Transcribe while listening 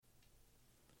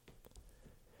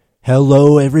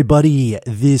Hello, everybody.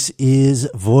 This is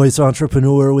Voice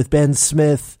Entrepreneur with Ben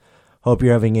Smith. Hope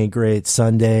you're having a great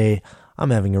Sunday.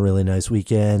 I'm having a really nice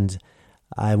weekend.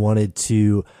 I wanted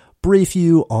to brief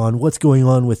you on what's going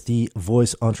on with the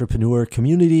Voice Entrepreneur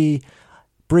community,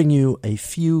 bring you a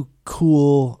few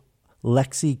cool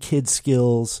Lexi kid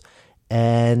skills,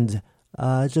 and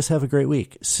just have a great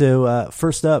week. So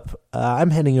first up, I'm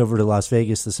heading over to Las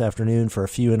Vegas this afternoon for a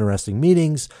few interesting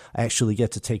meetings. I actually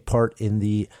get to take part in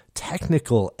the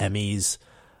technical Emmys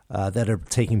that are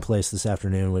taking place this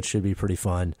afternoon, which should be pretty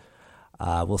fun.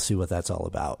 We'll see what that's all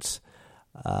about.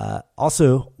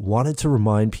 Also, wanted to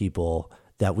remind people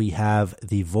that we have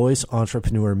the Voice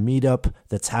Entrepreneur Meetup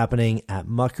that's happening at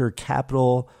Mucker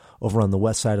Capital over on the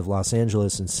west side of Los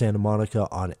Angeles in Santa Monica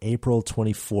on April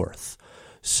 24th.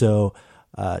 So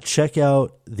check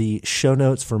out the show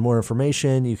notes for more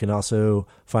information. You can also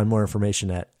find more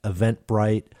information at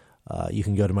Eventbrite. You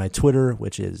can go to my Twitter,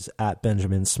 which is at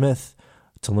Benjamin Smith,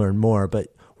 to learn more.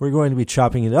 But we're going to be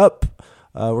chopping it up.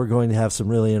 We're going to have some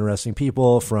really interesting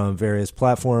people from various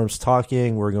platforms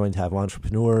talking. We're going to have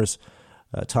entrepreneurs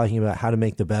talking about how to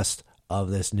make the best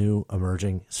of this new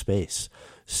emerging space.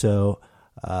 So,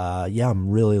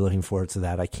 I'm really looking forward to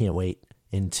that. I can't wait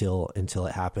until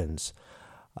it happens.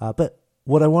 But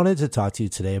what I wanted to talk to you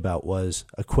today about was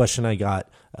a question I got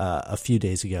a few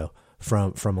days ago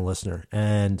from a listener.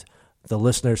 And the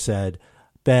listener said,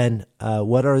 Ben,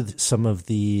 what are some of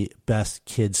the best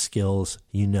kid skills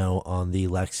you know on the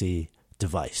Lexi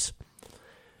device?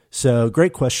 So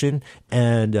great question.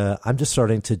 And I'm just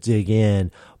starting to dig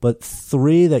in. But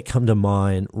three that come to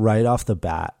mind right off the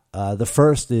bat. The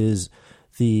first is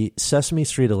the Sesame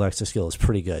Street Alexa skill is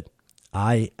pretty good.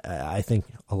 I think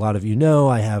a lot of you know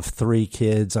I have 3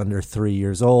 kids under 3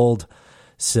 years old,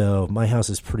 so my house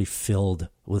is pretty filled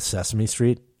with Sesame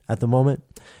Street at the moment.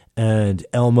 And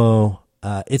Elmo,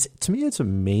 it's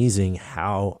amazing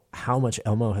how much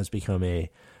Elmo has become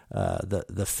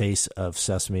the face of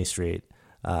Sesame Street.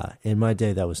 In my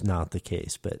day, that was not the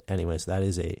case, but anyways, that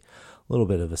is a little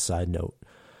bit of a side note.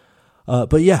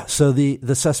 But yeah, so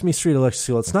the Sesame Street Alexa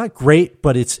skill, it's not great,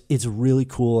 but it's really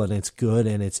cool and it's good,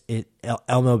 and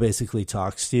Elmo basically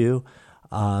talks to you.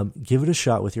 Give it a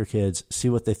shot with your kids, see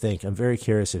what they think. I'm very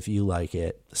curious if you like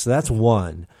it. So that's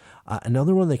one.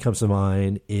 Another one that comes to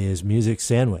mind is Music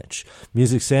Sandwich.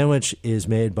 Music Sandwich is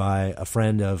made by a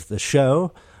friend of the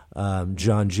show,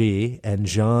 John G, and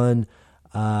John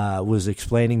was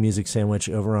explaining Music Sandwich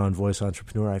over on Voice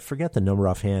Entrepreneur. I forget the number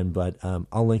offhand, but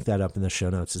I'll link that up in the show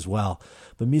notes as well.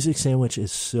 But Music Sandwich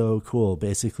is so cool.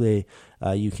 Basically,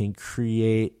 you can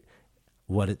create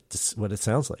what it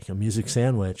sounds like, a music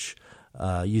sandwich,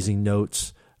 using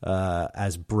notes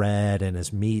as bread and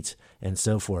as meat and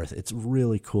so forth. It's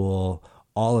really cool.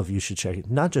 All of you should check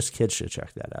it. Not just kids should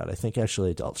check that out. I think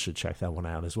actually adults should check that one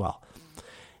out as well.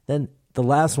 Then the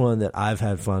last one that I've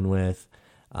had fun with,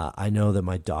 I know that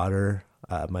my daughter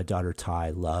Ty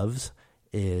loves,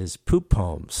 is poop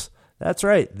poems. That's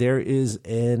right. There is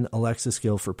an Alexa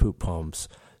skill for poop poems.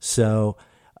 So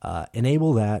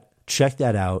enable that. Check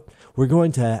that out. We're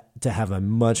going to have a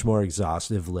much more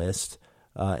exhaustive list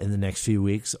in the next few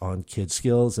weeks on kid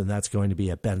skills, and that's going to be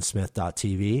at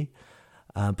bensmith.tv.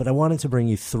 But I wanted to bring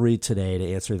you 3 today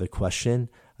to answer the question,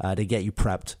 to get you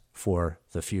prepped for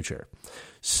the future.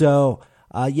 So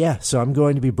I'm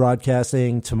going to be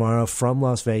broadcasting tomorrow from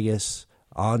Las Vegas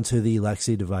onto the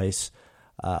Lexi device.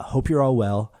 Hope you're all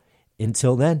well.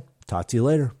 Until then, talk to you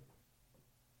later.